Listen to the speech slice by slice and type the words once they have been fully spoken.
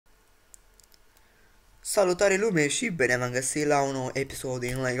Salutare lume și bine v-am găsit la un nou episod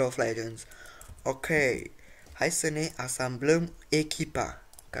din League of Legends. Ok, hai să ne asamblăm echipa,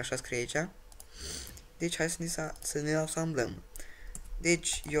 ca așa scrie aici. Deci hai să ne asamblăm.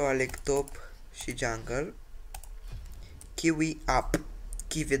 Deci eu aleg top și jungle. Kiwi up.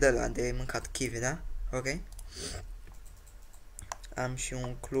 Kiwi de la de mâncat kiwi, da? Ok. Am și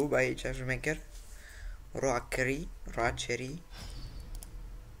un club aici, șmecher. Roacery.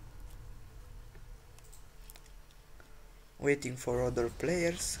 Waiting for other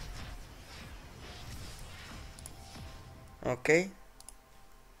players. Ok.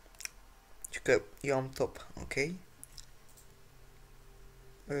 Și că eu am top, ok?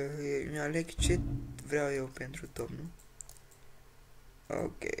 Mi-aleg ce vreau eu pentru top, nu?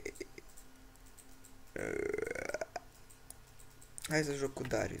 Ok. Hai să joc cu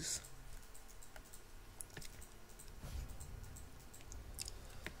Darius.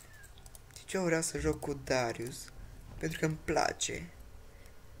 Deci eu vreau să joc cu Darius pentru că îmi place.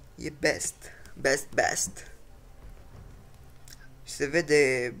 E best. Și se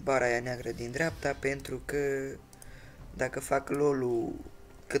vede bara aia neagră din dreapta pentru că dacă fac lolul,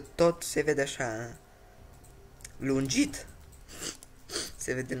 că tot se vede așa lungit.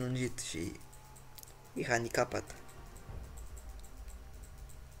 Se vede lungit și e handicapat.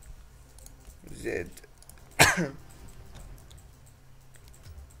 Z.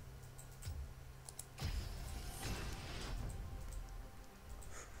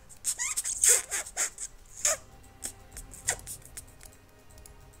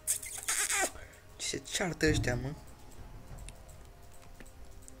 Ce se ceartă ăștia, mă?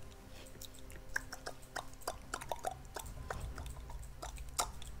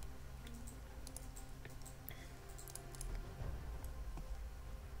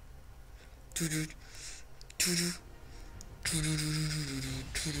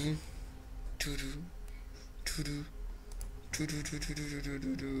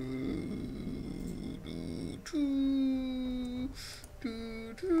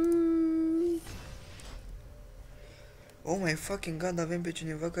 Oh my fucking god, avem pe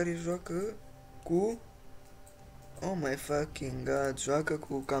cineva care joacă cu... Oh my fucking god, joacă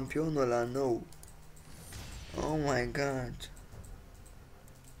cu campionul ăla nou. Oh my god.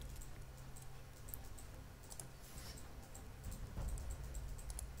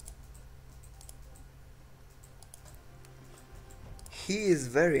 He is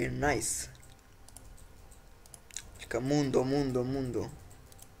very nice. Că mundo.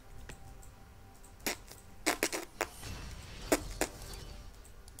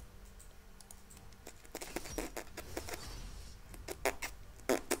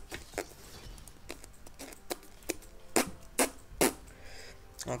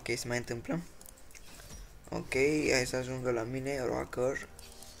 Ok, se mai întâmplă. Ok, hai să ajungă la mine, rocker.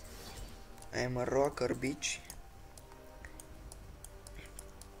 I am a rocker, bitch.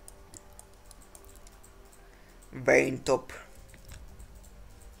 Vayne top.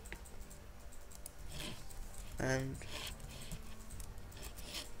 And...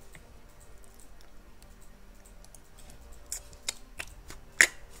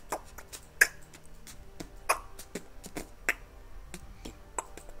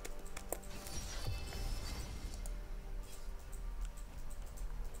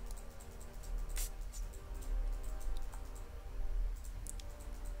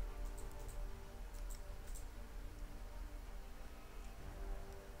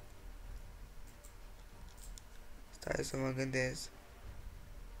 Stai să mă gândesc.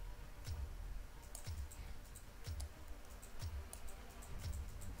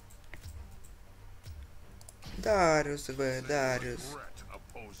 Darius, bă, Darius.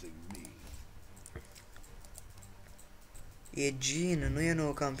 E Jean, nu e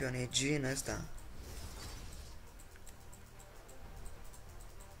nou campion, e Jean ăsta.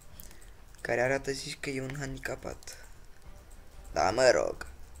 Care arată și că e un handicapat. Da, mă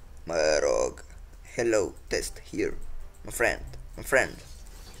rog. Hello, test here, my friend.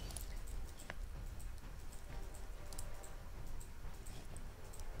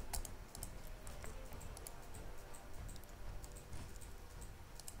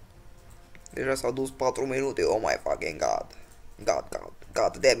 Deja s-au dus 4 minute, oh my fucking god.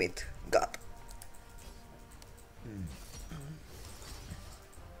 God damn it, God.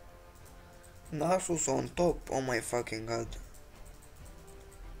 Nasus on top, oh my fucking god.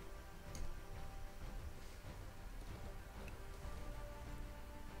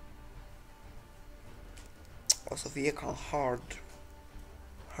 O să fie ca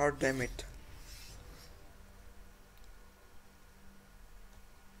hard damn it.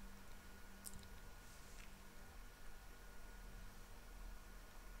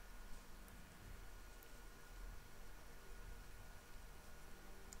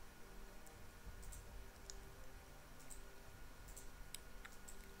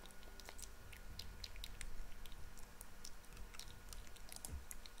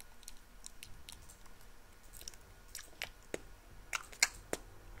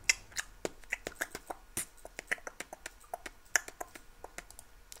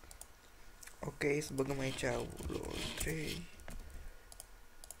 Ok, să băgăm aici 3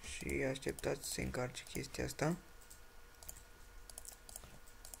 și așteptați să se încarce chestia asta.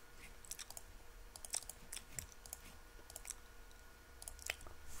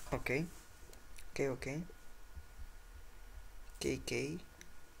 Ok. Ok. KK.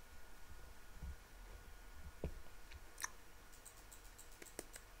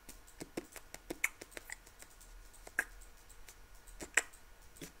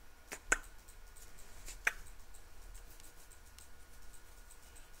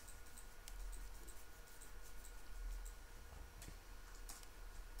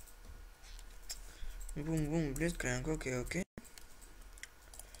 Bum, blitzcrank, ok.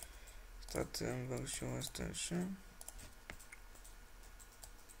 Stați să-mi bag și eu asta așa.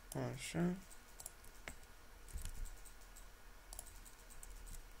 Așa.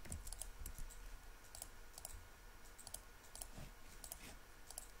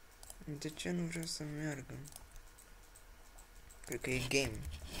 De ce nu vrea să meargă? Cred că e game.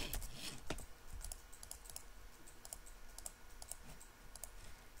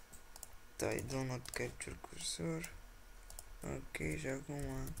 Da, do not capture cursor. Ok, și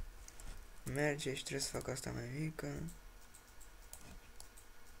acum merge și trebuie să fac asta mai mică.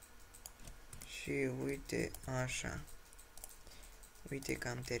 Și uite, așa. Uite că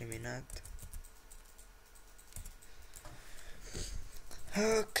am terminat.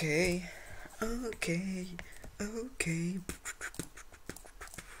 Ok.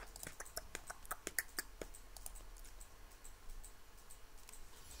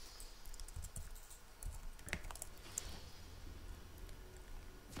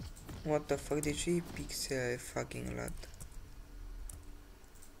 What the fuck, de ce e pixel fucking lat?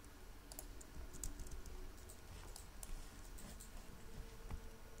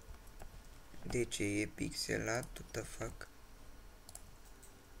 De ce e pixelat? What the fuck?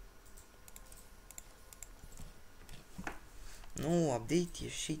 Nu, update e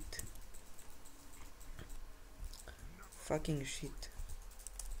shit. Fucking shit.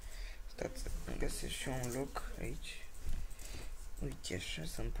 Stați, îmi găsesc și un loc aici. Uite așa,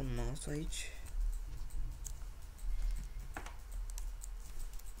 să-mi pun mouse-ul aici.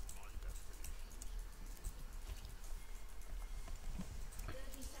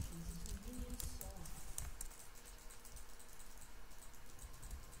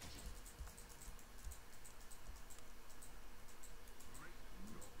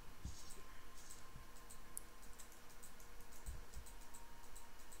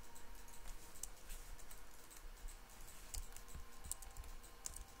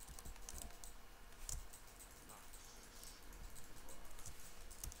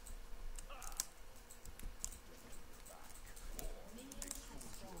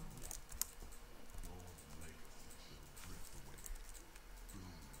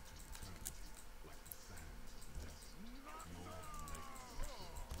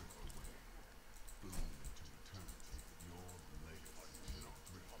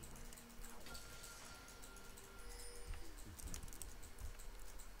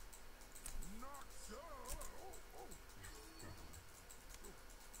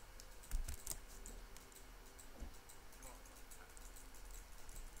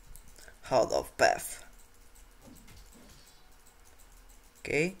 Out of path.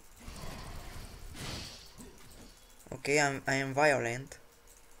 Okay. Okay, I am violent.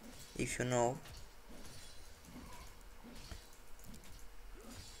 If you know.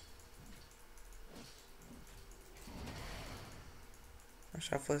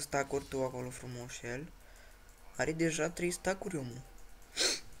 Așa, fă stack-uri tu acolo frumos el. Are deja 3 stack-uri omul.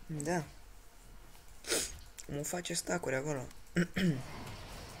 Da. Omul face stack-uri acolo.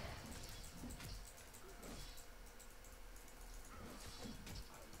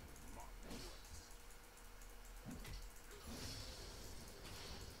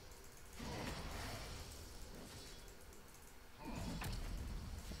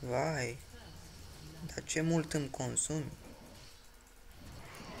 Vai. Dar ce mult îmi consumi.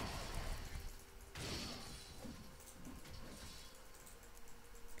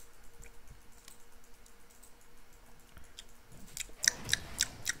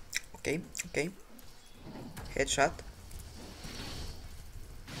 Ok. Headshot.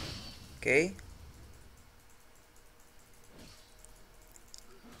 Ok.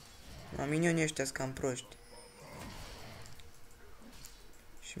 Ma minionii ăștia-s cam proști.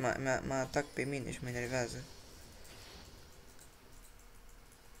 Și mă atac pe mine și mă enervează.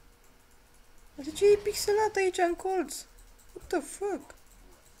 De ce e pixelat aici în colț? What the fuck?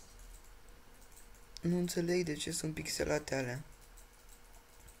 Nu înțeleg de ce sunt pixelate alea.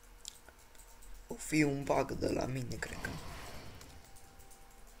 O fi un bug de la mine, cred că.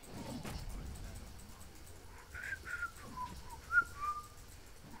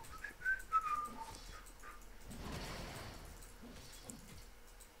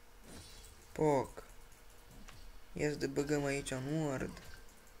 Poc. Ia să de băgăm aici un ward.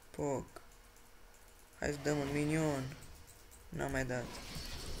 Poc. Hai să dăm un minion. N-am mai dat.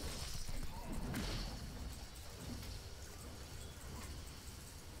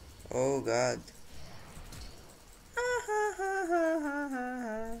 Oh god.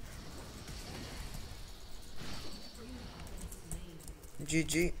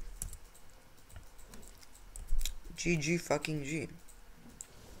 GG. GG fucking G.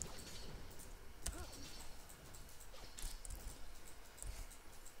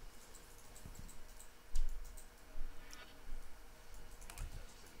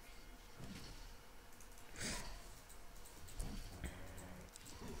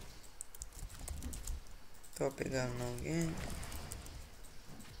 Tô pegando alguém.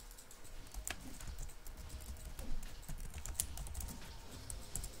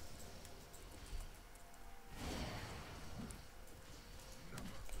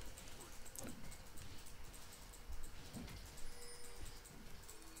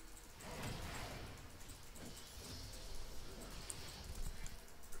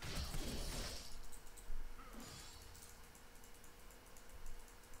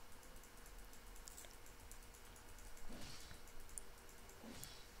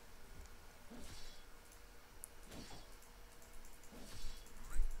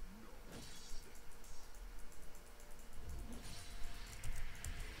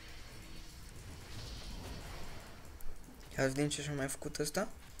 Azi din ce și-a mai făcut ăsta?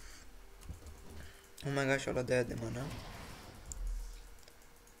 Oh my gosh, ăla de aia de mana.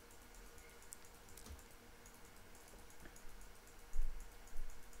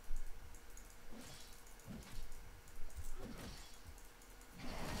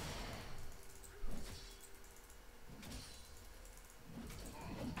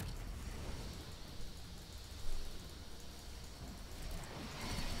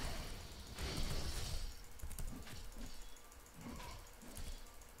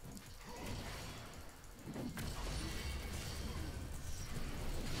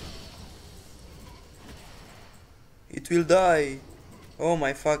 It will die. Oh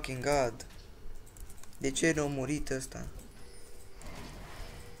my fucking god. De ce n-a murit ăsta?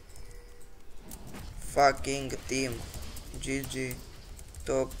 Fucking team. GG.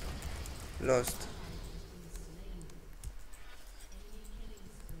 Top. Lost.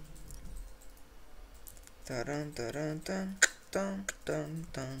 Taran taran tan tan tan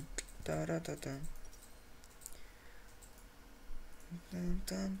tan taratatan. Tan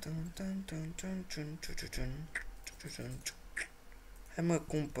tan tan tan tan tan tan tan. Hai mă,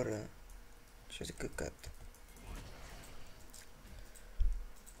 cumpără. Ce de căcat.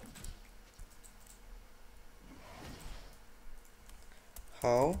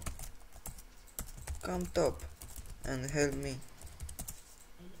 How? Come top and help me.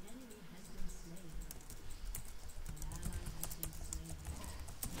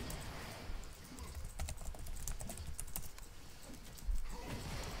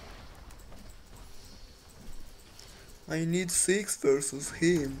 I need 6 versus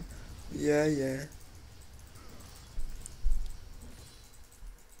him. Yeah.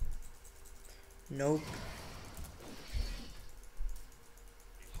 Nope.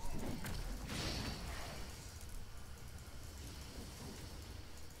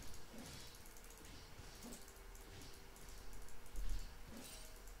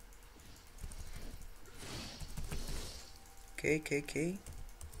 Okay.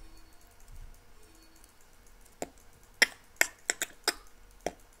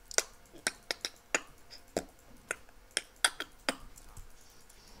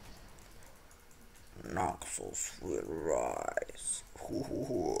 Noxus will rise.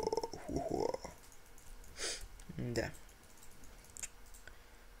 Da.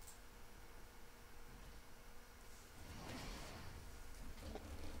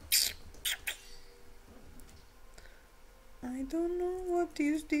 I don't know what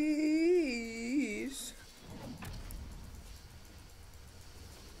is this.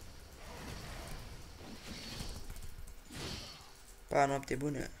 Pa, noapte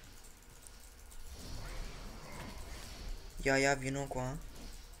bună. Ia, vino cu a.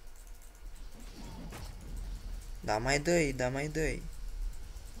 Da, mai dă-i.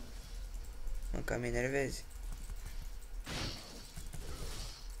 Mă, că mi-enervezi.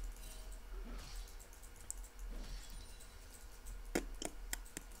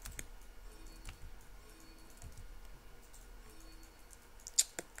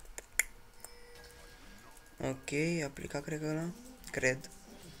 Ok, aplica, cred că ăla. Cred.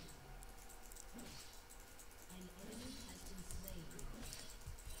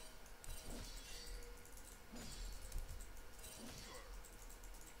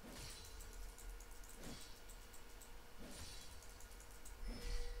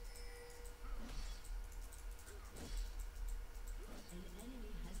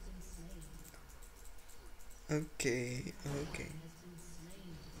 Ok, ok.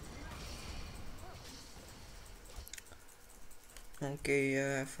 Ok,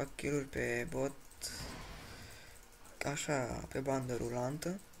 fac kill-uri pe bot. Așa, pe bandă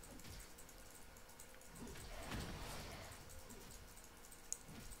rulantă.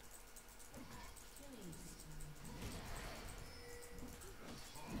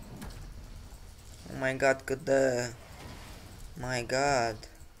 Oh my god, cât de... My god.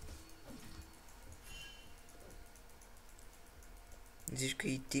 Zici că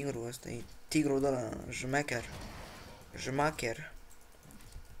e tigrul ăsta, e tigrul de la jmecher. Jmacher.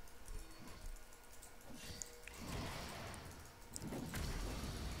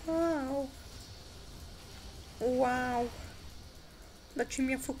 Wow. Wow. Dar ce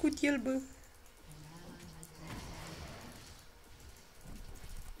mi-a făcut el, bă?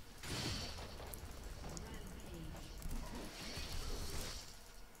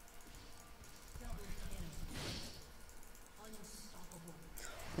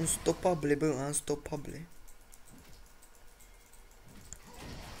 Unstoppable, bă, unstoppable.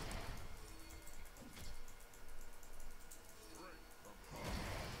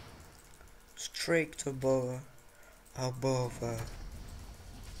 Straight above. Above.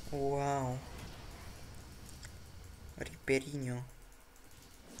 Wow. Riperinho.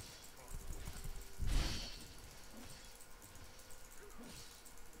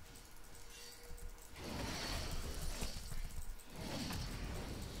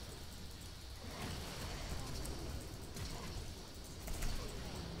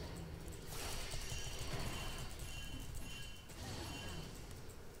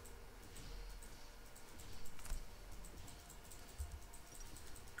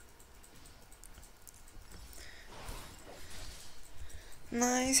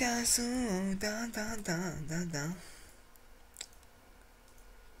 Nice asu, da da da da da.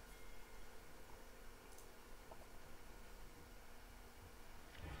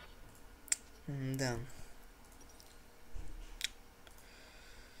 Da.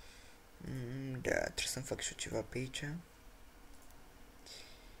 Da, trebuie să-mi fac și eu ceva pe aici.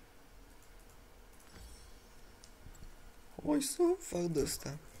 Hai să fac de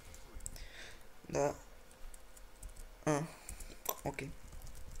asta. Da. Ok.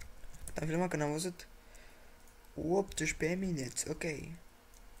 Am filmat când am văzut 18 minute, ok.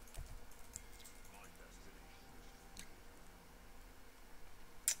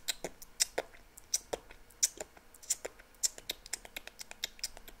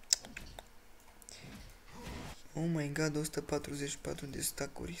 Oh my god, 144 de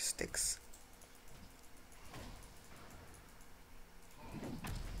stack-uri, stacks.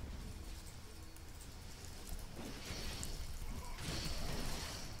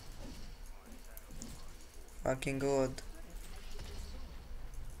 Fucking god.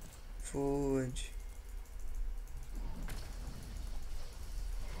 Fugi.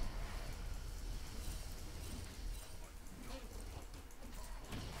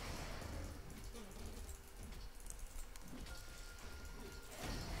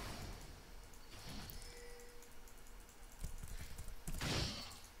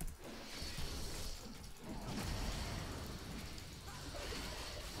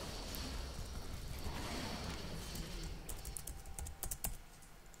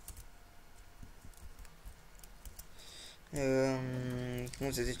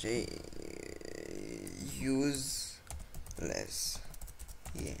 Cum se zice? Useless.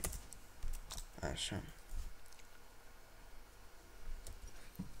 Yeah. Așa.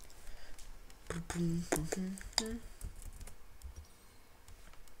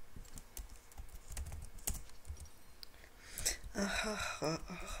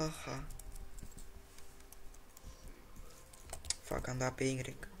 Aha. Fac, am dat pe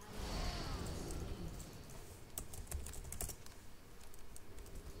Y.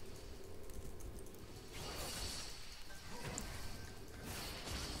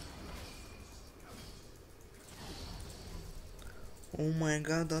 Oh my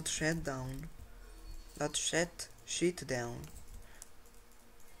god, that shut down. That shit down.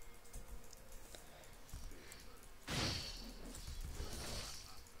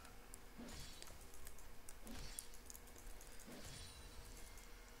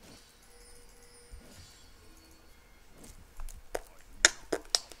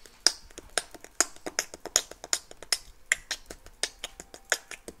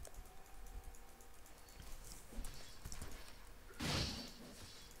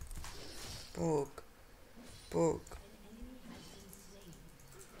 Poke.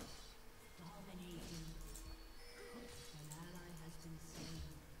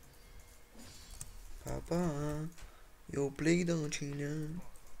 Papa, eu plec dans China.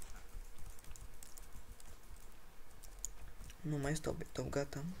 Nu mai stop,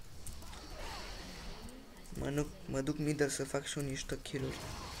 gata. Mă duc middle să fac și eu niște kill-uri.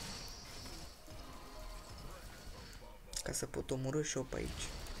 Ca să pot omorâ și eu pe aici.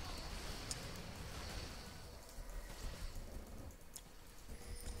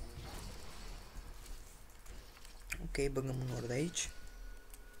 Ok, băgăm un ori de aici.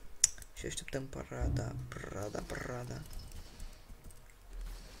 Și așteptăm parada.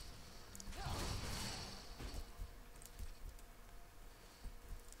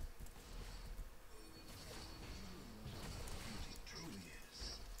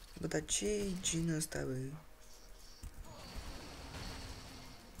 Bă, dar ce-i gin ăsta, bă?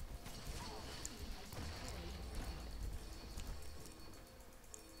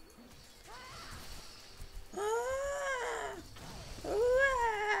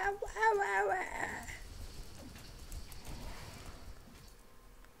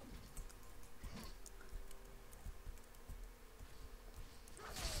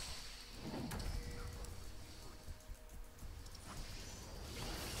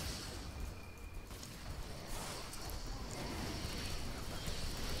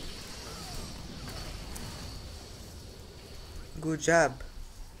 Good job.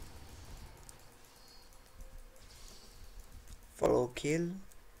 Follow kill.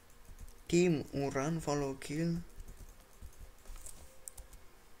 Team un run, follow kill.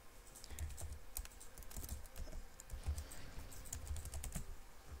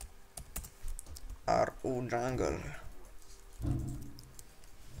 RU jungle.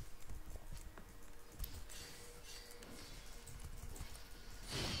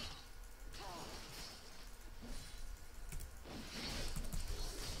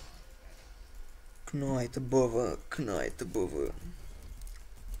 Knajt boven.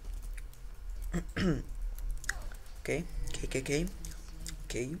 Okay.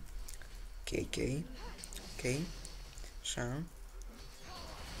 Așa.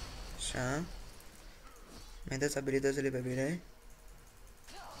 Mi-ai dat abilitățile pe bine.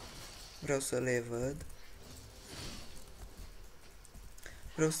 Vreau să le văd.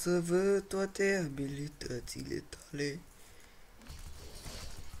 Vreau să văd toate abilitățile tale.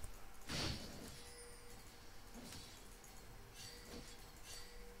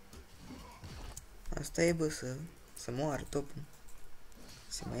 Asta e, bă, să moară topul.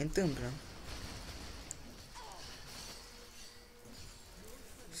 Se mai întâmplă.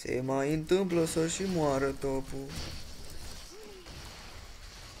 Se mai întâmplă să și moară topul.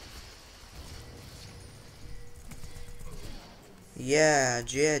 Yeah,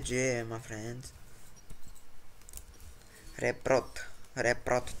 GG, my friends.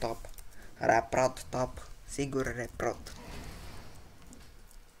 Reprot top. Sigur reprot.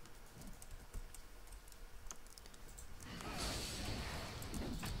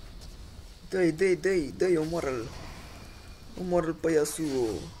 Dă-i, omoră-l. Omoră-l pe Yasuo.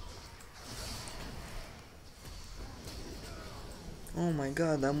 Oh my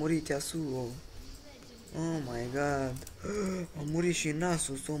god, a murit Yasuo. Oh my god. A murit și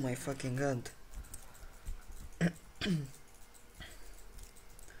Nasus, oh my fucking god.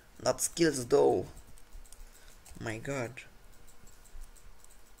 Not skills though. My god.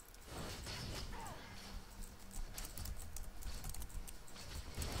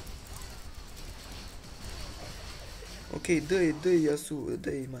 Ok, dă-i Yasuo,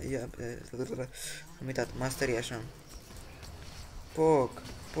 dă-i, ia, am uitat, mastery așa. Poc.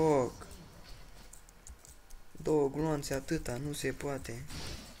 Două glonțe atâta, nu se poate.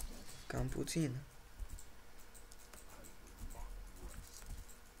 Cam puțin.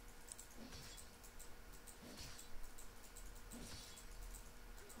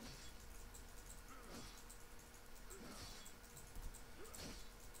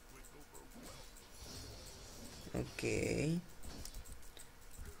 Ok.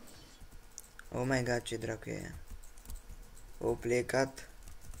 Oh my god, ce dracu e aia. O plecat.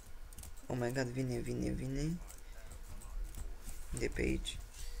 Oh my god, vine. De pe aici.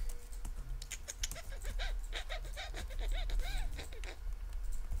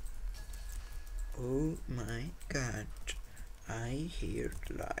 Oh my god. I hear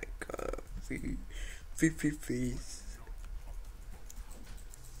like a face.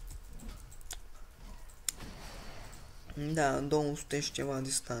 Da, 200 și ceva de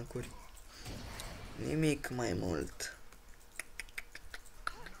stancuri. Nimic mai mult.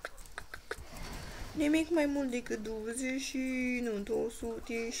 Nimic mai mult decât 20 și nu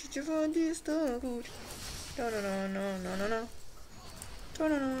 200 și ceva de stancuri.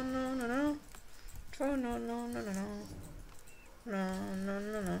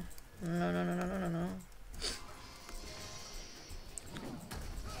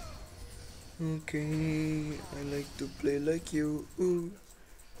 Okay, I like to play like you. Ooh.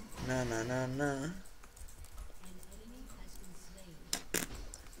 Na na na na.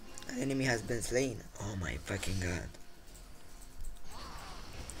 An enemy has been slain. Oh my fucking god.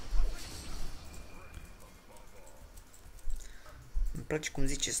 Îmi place cum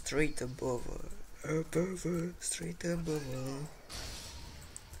zice straight above her. Above her, straight above her.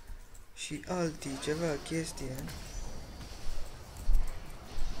 Și alții, ceva chestie.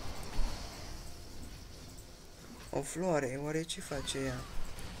 O floare, oare ce face ea?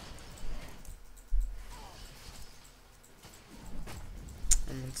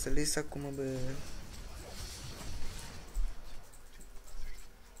 Am înțeles acum, bă.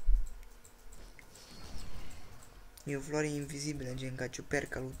 E o floare invizibilă, gen ca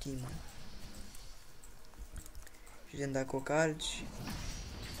ciuperca lui Timo. Și gen dacă o calci,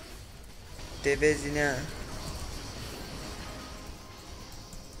 te vezi în ea.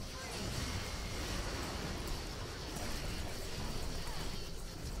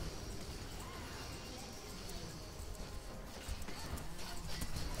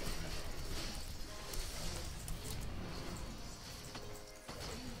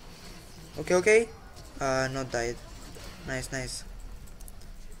 Okay. Not died. Nice.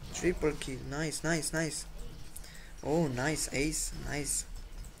 Triple kill. Nice. Oh, nice, ace.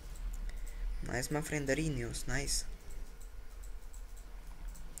 Nice, my friend Arinius. Nice.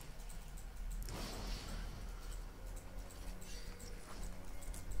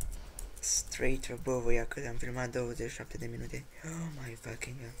 Straight above, ia că am filmat 27 de minute. Oh my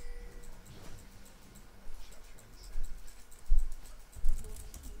fucking god.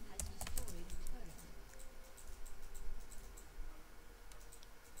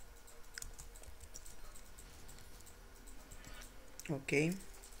 Okay.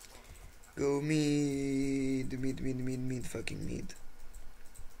 Go mid, fucking mid.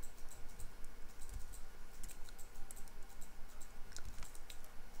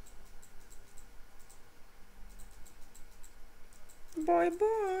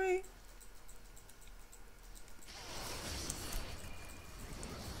 Bye.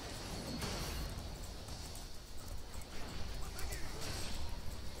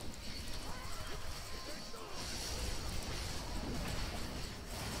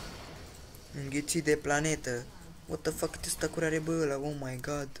 Înghițit de planetă. What the fuck, te stăcuri are bă ăla, oh my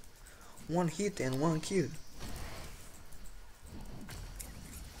god. One hit and one kill.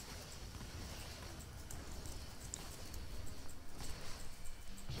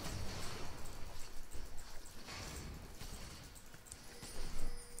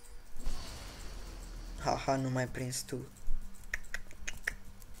 Haha, nu mai prins tu.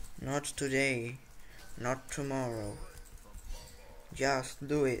 Not today. Not tomorrow. Just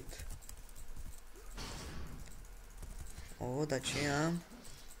do it. Oh, dar ce am?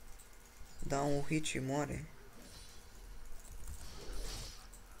 Da un hit și moare.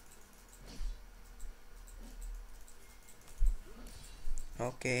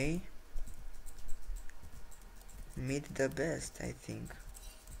 Ok. Mid the best, I think.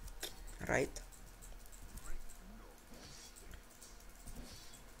 Right?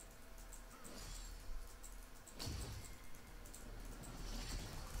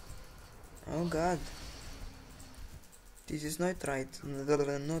 Oh god. This is not right.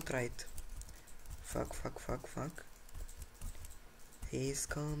 Not right. Fuck. He's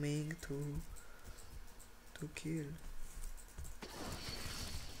coming to kill.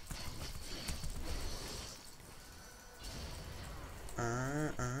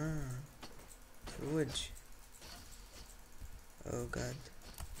 Fugi. Oh god.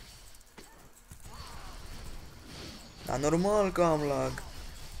 Dar normal că am lag.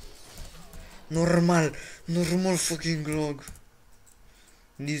 Normal fucking lag.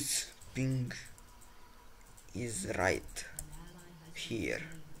 This ping is right here.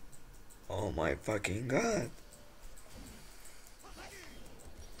 Oh my fucking god.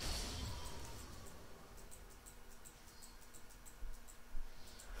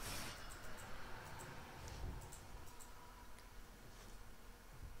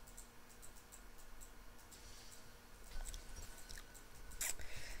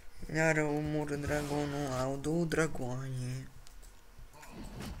 Iar omor dragonul, au două dragoane.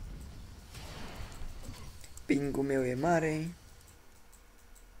 Pingul meu e mare.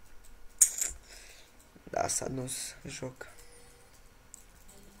 Da, s-a dus joc.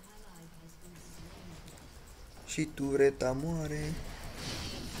 Și tureta moare.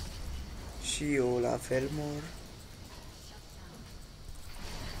 Și eu la fel mor.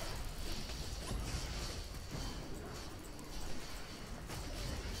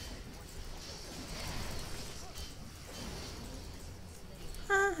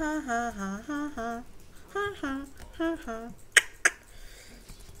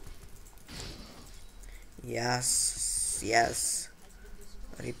 Yes, yes.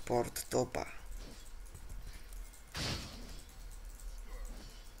 Report topa.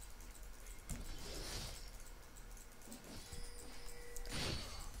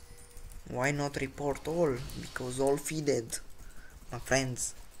 Why not report all? Because all feeded, my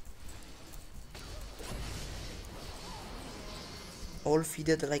friends. All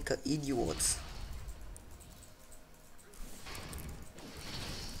feeded like idiots.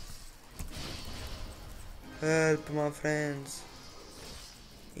 Help, my friends.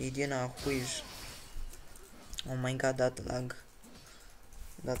 Idiena huish. Oh my god, that lag.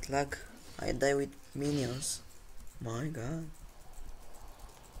 That lag. I die with minions. My god.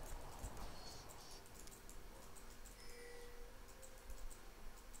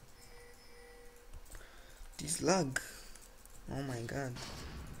 This lag. Oh my god.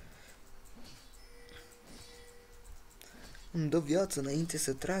 Îmi dă viață înainte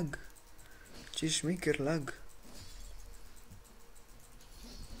să trag. Ce șmecher lag.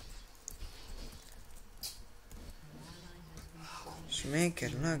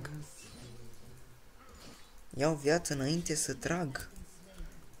 Șmecher lag. Iau viață înainte să trag.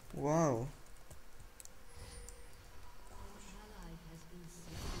 Wow.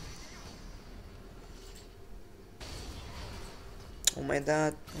 Oh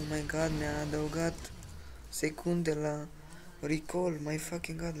my god, mi-a adăugat secunde la recall, my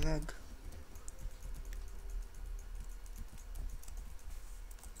fucking god lag.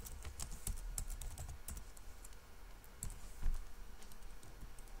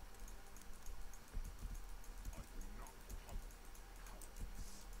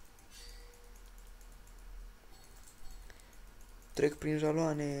 Trec prin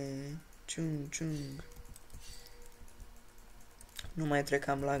jaloane. Ciung, ciung. Nu mai trec,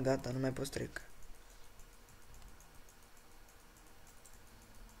 am lag, gata, nu mai pot să trec.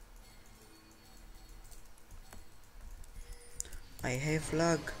 I have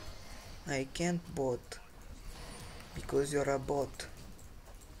lag. I can't bot. Because you're a bot.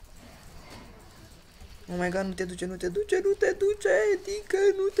 Oh my god, nu te duce, nu te duce, nu te duce, dică,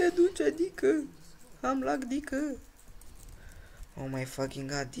 nu te duce, dică. Am lag, dică. Oh my fucking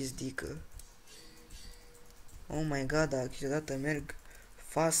god, this dică. Oh my god, dar câteodată merg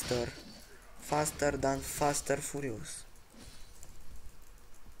faster. Faster than faster furious.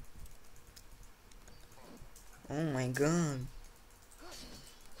 Oh my god.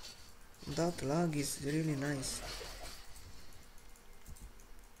 That lag is really nice.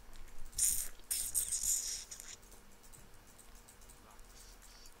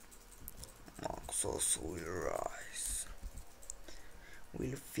 Noxus will rise.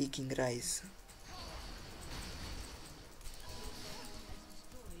 Will fucking rise.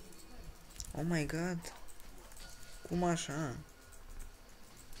 Oh my god. Cum așa?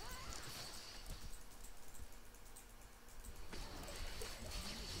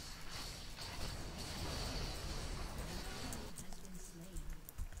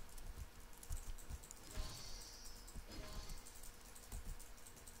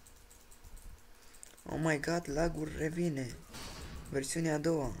 Oh my god, lag-uri revine. Versiunea a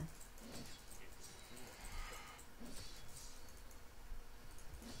doua.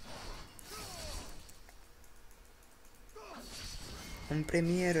 În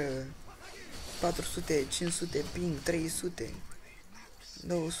premieră 400, 500, ping, 300,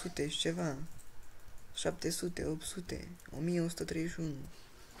 200 și ceva, 700, 800, 1131,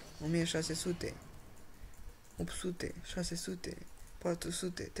 1600, 800, 600,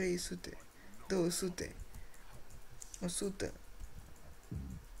 400, 300, 200, 100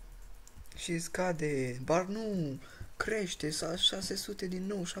 și scade, bar nu, crește, 600 din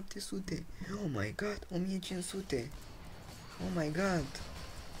nou, 700, oh my god, 1500. Oh my god,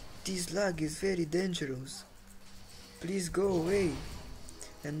 this lag is very dangerous. Please go away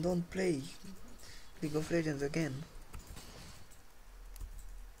and don't play League of Legends again.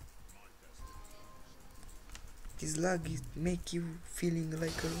 This lag is make you feeling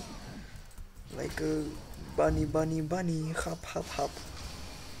like a bunny, hop hop hop.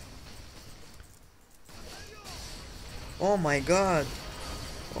 Oh my god,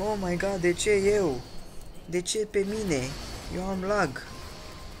 de ce eu? De ce pe mine? Eu am lag.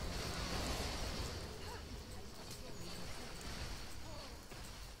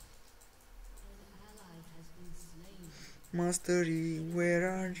 Mastery, where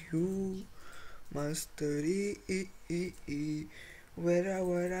are you? Mastery, where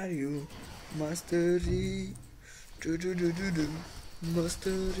are you? Mastery,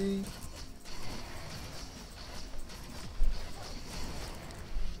 Mastery.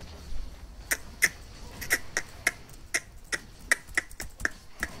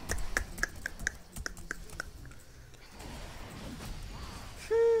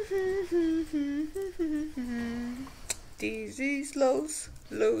 This is lost,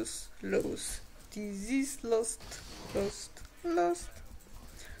 lost, lost. This is lost, lost, lost.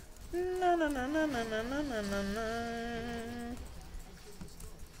 Na na na na na na na na na na.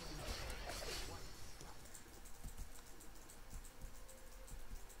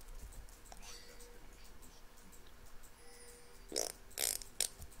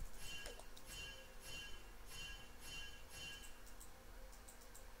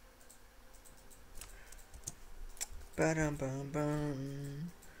 Param pam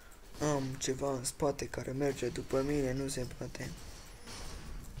pam. Am ceva în spate care merge după mine, nu se poate.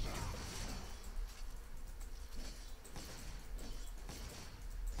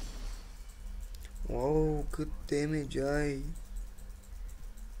 Wow, cât damage ai!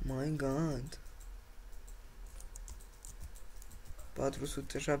 My God!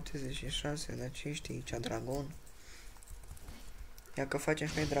 476, dar ce ești aici, dragon? Ia că facem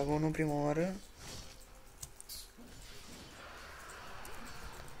și noi dragonul prima oară?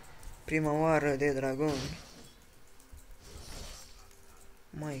 Prima oară de dragon.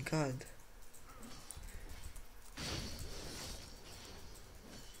 My God.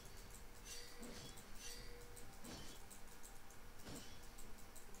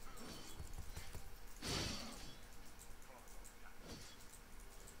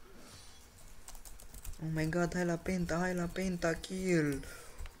 Oh my God, hai la pentakill.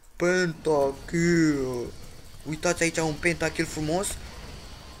 Pentakill. Uitați aici un pentakill frumos.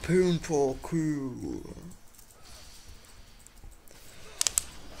 Pentakill.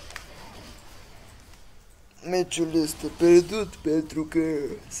 Meciul este pierdut pentru că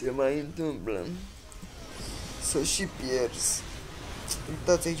se mai întâmplă să și pierzi.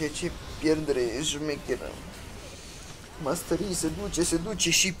 Uitați aici ce pierdere șmecheră. Mastery se duce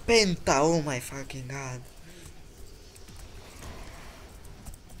și penta, oh my fucking God.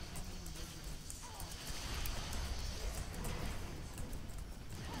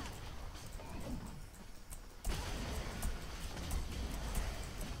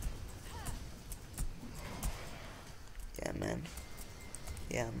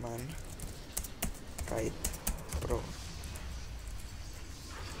 Yeah man, right bro.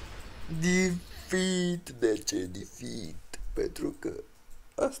 Defeat, de ce defeat? Pentru că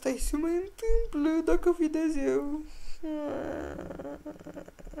asta se mai întâmplă dacă fidez eu.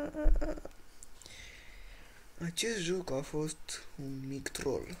 Acest joc a fost un mic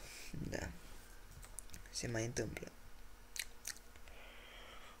troll. Da, se mai întâmplă.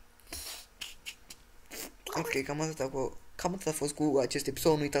 Ok, cam atât a fost cu acest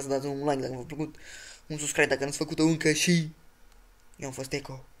episod. Nu uitați să dați un like dacă v-a plăcut, un subscribe dacă nu ați făcut-o încă și eu am fost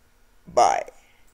Eco. Bye!